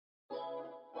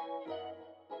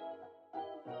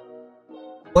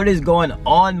What is going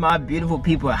on, my beautiful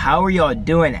people? How are y'all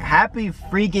doing? Happy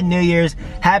freaking New Year's.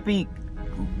 Happy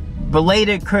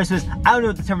belated Christmas. I don't know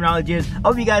what the terminology is. I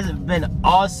hope you guys have been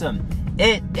awesome.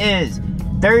 It is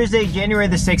Thursday, January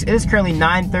the 6th. It is currently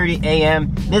 9:30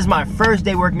 a.m. This is my first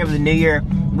day working of the new year.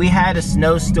 We had a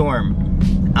snowstorm.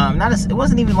 It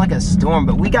wasn't even like a storm,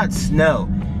 but we got snow.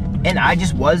 And I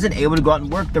just wasn't able to go out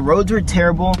and work. The roads were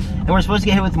terrible, and we're supposed to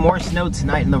get hit with more snow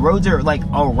tonight, and the roads are like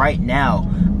all right now.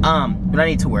 But I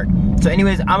need to work. So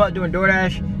anyways, I'm out doing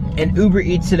Doordash and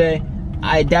Ubereats today.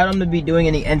 I doubt I'm gonna be doing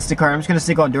any Instacart. I'm just gonna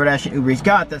stick on Doordash and Ubereats.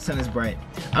 God, that sun is bright.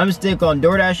 I'm gonna stick on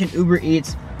Doordash and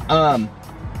Ubereats.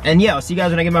 And yeah, I'll see you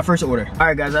guys when I get my first order. All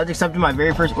right, guys, I just accepted my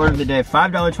very first order of the day.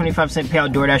 $5.25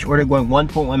 payout Doordash order going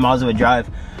 1.1 miles of a drive.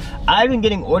 I've been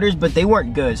getting orders, but they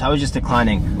weren't good, so I was just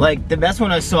declining. Like, the best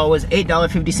one I saw was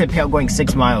 $8.50 payout going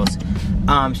 6 miles.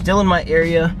 Still in my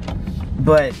area,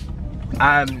 but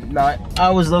I'm not. I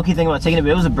was low-key thinking about taking it,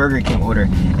 but it was a Burger King order.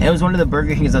 And it was one of the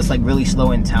Burger Kings that's like really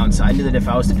slow in town, so I knew that if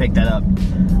I was to pick that up,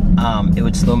 it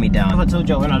would slow me down. I told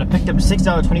y'all, I picked up a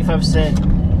 $6.25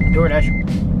 Doordash.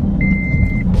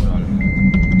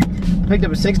 Picked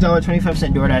up a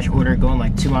 $6.25 Doordash order going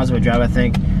like 2 miles of a drive, I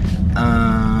think.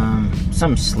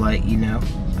 Something slight, you know.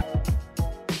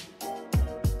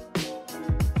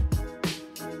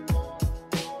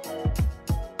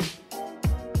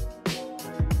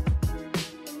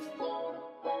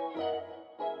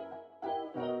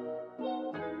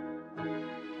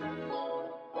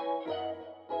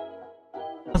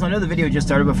 I know the video just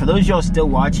started, but for those of y'all still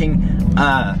watching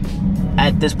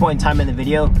at this point in time in the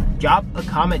video, drop a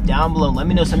comment down below. Let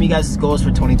me know some of you guys' goals for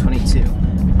 2022.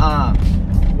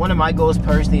 One of my goals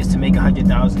personally is to make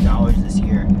 $100,000 this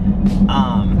year.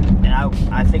 And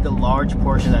I think a large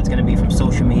portion of that's going to be from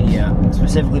social media,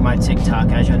 specifically my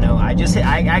TikTok. As y'all know, I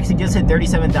actually just hit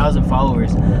 37,000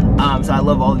 followers. So I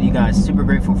love all of you guys. Super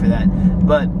grateful for that.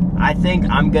 But I think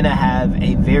I'm going to have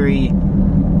a very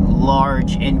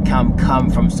large income come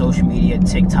from social media,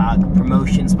 TikTok,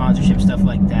 promotion, sponsorship, stuff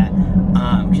like that.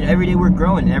 Every day we're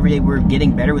growing and every day we're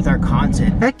getting better with our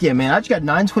content. Heck yeah, man. I just got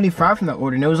 $9.25 from that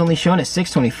order and it was only showing at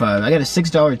 $6.25. I got a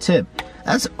 $6 tip.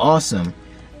 That's awesome.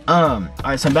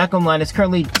 Alright, so I'm back online. It's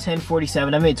currently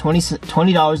 10:47. I made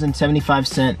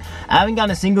 $20.75. I haven't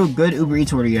gotten a single good Uber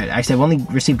Eats order yet. Actually, I've only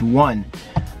received one.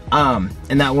 And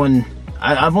that one,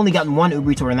 I've only gotten one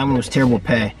Uber Eats order and that one was terrible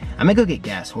pay. I'm gonna go get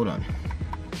gas. Hold on.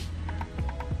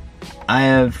 I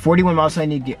have 41 miles, so I'm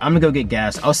gonna go get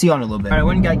gas. I'll see you on a little bit. All right, I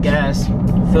went and got gas,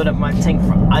 filled up my tank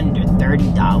for under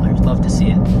 $30. Love to see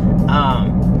it.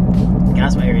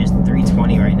 Gas in my area is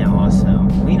 $3.20 right now also.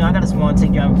 Well, you know, I got a small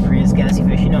tank driving Prius, gassy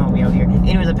fish, you know how we out here.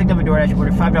 Anyways, I picked up a Doordash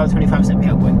order, $5.25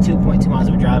 payout going 2.2 miles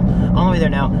of a drive. On the way there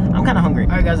now. I'm kind of hungry.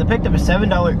 All right, guys, I picked up a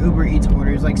 $7 Uber Eats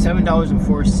order. It's like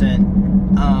 $7.04.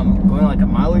 Going like a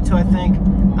mile or two, I think.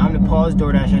 I'm gonna pause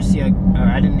Doordash. I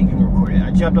didn't even record it.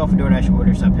 I dropped off a Doordash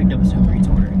order, so I picked up a Uber Eats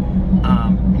order.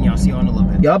 And y'all see you on a little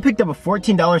bit. Y'all picked up a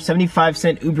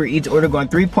 $14.75 Uber Eats order going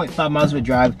 3.5 miles of a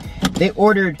drive. They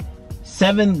ordered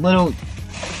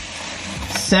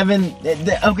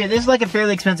okay, this is like a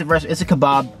fairly expensive restaurant. It's a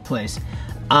kebab place.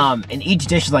 And each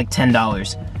dish is like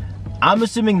 $10. I'm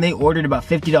assuming they ordered about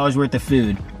 $50 worth of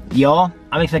food. Y'all,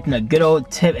 I'm expecting a good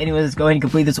old tip. Anyways, let's go ahead and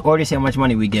complete this order, see how much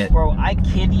money we get. Bro, I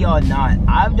kid y'all not.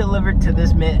 I've delivered to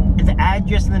this man. The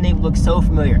address and the name looks so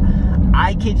familiar.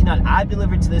 I kid you not. I've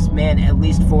delivered to this man at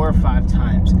least 4 or 5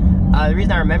 times. The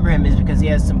reason I remember him is because he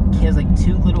has like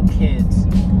 2 little kids.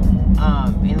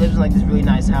 And he lives in like this really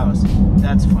nice house.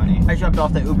 That's funny. I dropped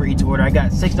off the Uber Eats order. I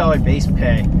got $6 base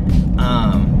pay.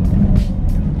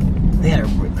 They had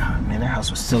man, their house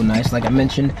was so nice, like I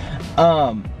mentioned.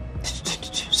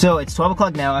 So it's 12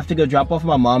 o'clock now. I have to go drop off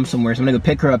my mom somewhere, so I'm gonna go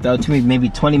pick her up. That'll take me maybe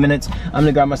 20 minutes. I'm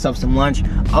gonna grab myself some lunch.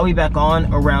 I'll be back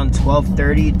on around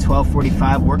 12:30,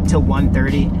 12:45, work till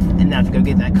 1:30, and then I have to go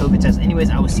get that COVID test. Anyways,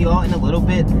 I will see y'all in a little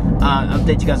bit.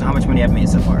 Update you guys on how much money I've made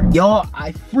so far. Y'all,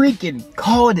 I freaking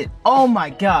called it. Oh my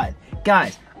God.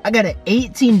 Guys, I got an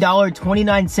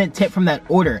 $18.29 tip from that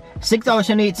order.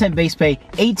 $6.78 base pay,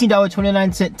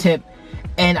 $18.29 tip.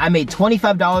 And I made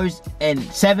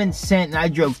 $25.07 and I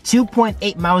drove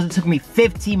 2.8 miles. It took me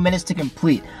 15 minutes to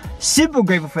complete. Super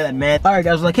grateful for that, man. All right,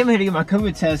 guys, well, I came here to get my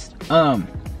COVID test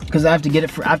because I have to get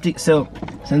it so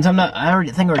since I'm not, I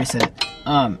think I already said it.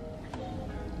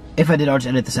 If I did, I'll just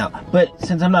edit this out. But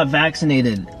since I'm not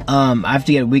vaccinated, I have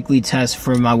to get a weekly test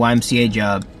for my YMCA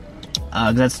job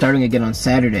because that's starting again on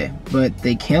Saturday. But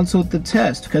they canceled the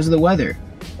test because of the weather.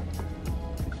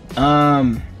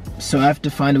 So I have to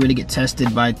find a way to get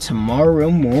tested by tomorrow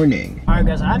morning. Alright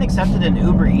guys, I accepted an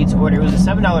Uber Eats order. It was a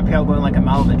 $7 payout going like a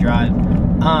mile of a drive.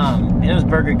 and it was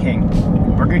Burger King.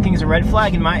 Burger King's a red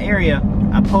flag in my area.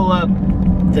 I pull up,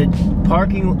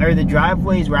 the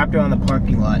driveway's wrapped around the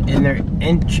parking lot, and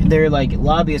their like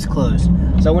lobby is closed.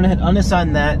 So I went ahead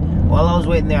unassigned that. While I was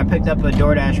waiting there, I picked up a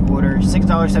Doordash order,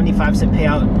 $6.75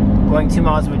 payout, going 2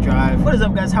 miles of a drive. What is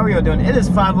up, guys? How are y'all doing? It is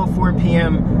 5:04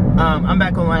 p.m. I'm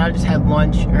back online. I just had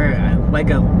lunch, or like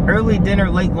a early dinner,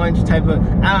 late lunch type of,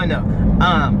 I don't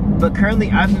know. But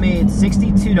currently I've made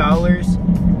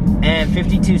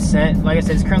 $62.52. Like I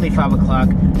said, it's currently 5 o'clock.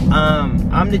 I'm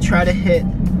gonna try to hit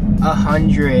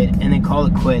 100 and then call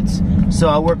it quits. So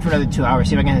I'll work for another 2 hours,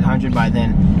 see if I can hit 100 by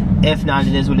then. If not,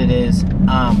 it is what it is.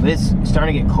 But it's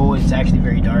starting to get cold. It's actually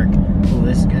very dark. Ooh,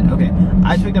 this is good. Okay,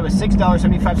 I just picked up a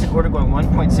 $6.75 order going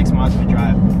 1.6 miles of a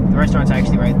drive. The restaurant's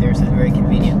actually right there, so it's very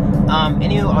convenient.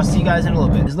 Anywho, I'll see you guys in a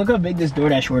little bit. Just look how big this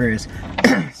Doordash order is.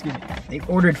 Excuse me. They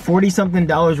ordered $40-something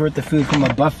worth of food from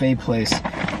a buffet place. So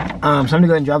I'm gonna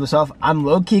go ahead and drop this off. I'm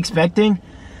low-key expecting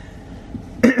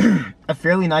a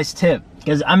fairly nice tip.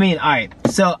 Because, I mean, alright,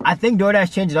 so I think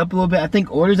DoorDash changed it up a little bit. I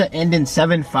think orders that end in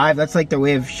 7.5, that's like their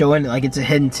way of showing like it's a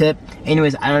hidden tip.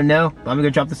 Anyways, I don't know, but I'm gonna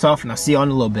drop this off and I'll see you on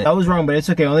in a little bit. I was wrong, but it's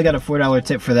okay. I only got a $4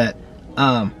 tip for that.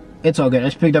 It's all good. I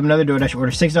just picked up another DoorDash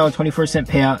order, $6.24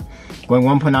 payout, going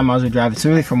 1.9 miles of drive. It's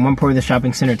really from one point of the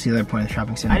shopping center to the other point of the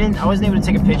shopping center. I wasn't able to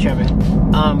take a picture of it,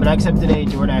 but I accepted a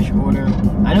DoorDash order.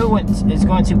 I know it's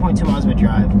going 2.2 miles of a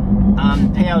drive.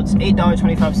 Payout's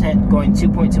 $8.25, going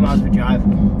 2.2 miles of a drive.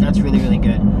 That's really, really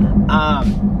good.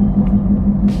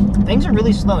 Things are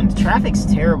really slow and the traffic's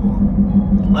terrible.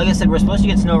 Like I said, we're supposed to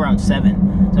get snow around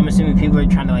 7, so I'm assuming people are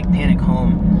trying to like panic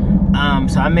home.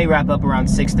 So I may wrap up around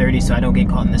 6:30 so I don't get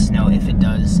caught in the snow if it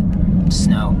does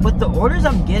snow. With the orders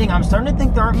I'm getting, I'm starting to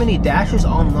think there aren't many dashes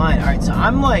online. Alright, so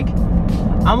I'm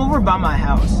over by my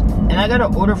house and I got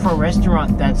an order for a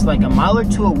restaurant that's like a mile or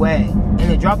two away, and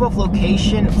the drop-off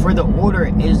location for the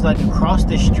order is like across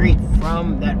the street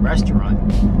from that restaurant.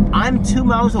 I'm 2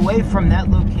 miles away from that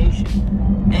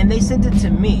location and they sent it to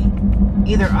me.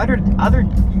 Either other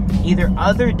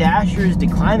dashers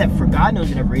declined that for God knows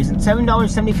whatever reason.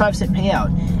 $7.75 payout,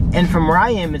 and from where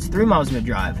I am, it's 3 miles of a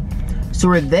drive. So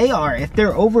where they are, if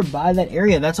they're over by that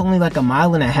area, that's only like a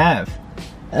mile and a half.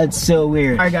 That's so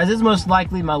weird. All right, guys, this is most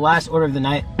likely my last order of the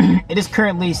night. It is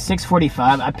currently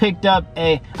 6:45. I picked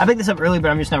this up early, but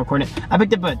I'm just not recording it. I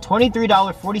picked up a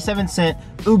 $23.47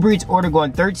 Ubereats order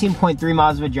going 13.3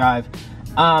 miles of a drive.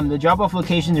 The drop-off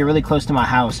locations are really close to my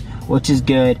house, which is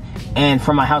good. And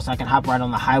from my house, I can hop right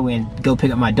on the highway and go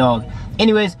pick up my dog.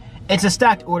 Anyways, it's a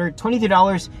stacked order,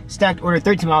 $23, stacked order,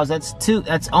 13 miles. That's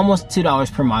almost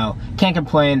 $2 per mile. Can't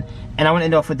complain. And I want to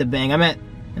end off with a bang. I'm at,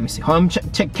 let me see, home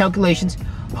check calculations.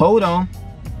 Hold on.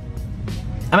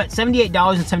 I'm at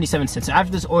 $78.77. So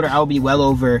after this order, I will be well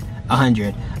over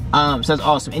 100. So that's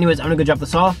awesome. Anyways, I'm gonna go drop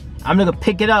this off. I'm gonna go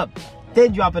pick it up,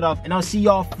 then drop it off, and I'll see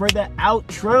y'all for the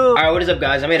outro. All right, what is up,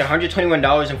 guys? I made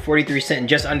 $121.43 in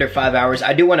just under 5 hours.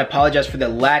 I do want to apologize for the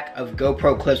lack of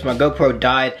GoPro clips. My GoPro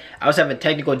died. I was having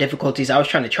technical difficulties. I was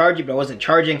trying to charge it, but I wasn't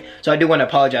charging, so I do want to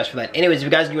apologize for that. Anyways, if you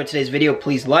guys enjoyed today's video,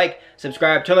 please like,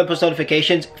 subscribe, turn on post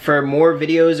notifications for more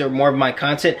videos or more of my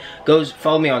content. Go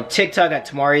follow me on TikTok at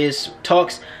Tamarius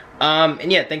Talks.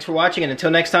 And yeah, thanks for watching, and until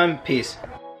next time, peace.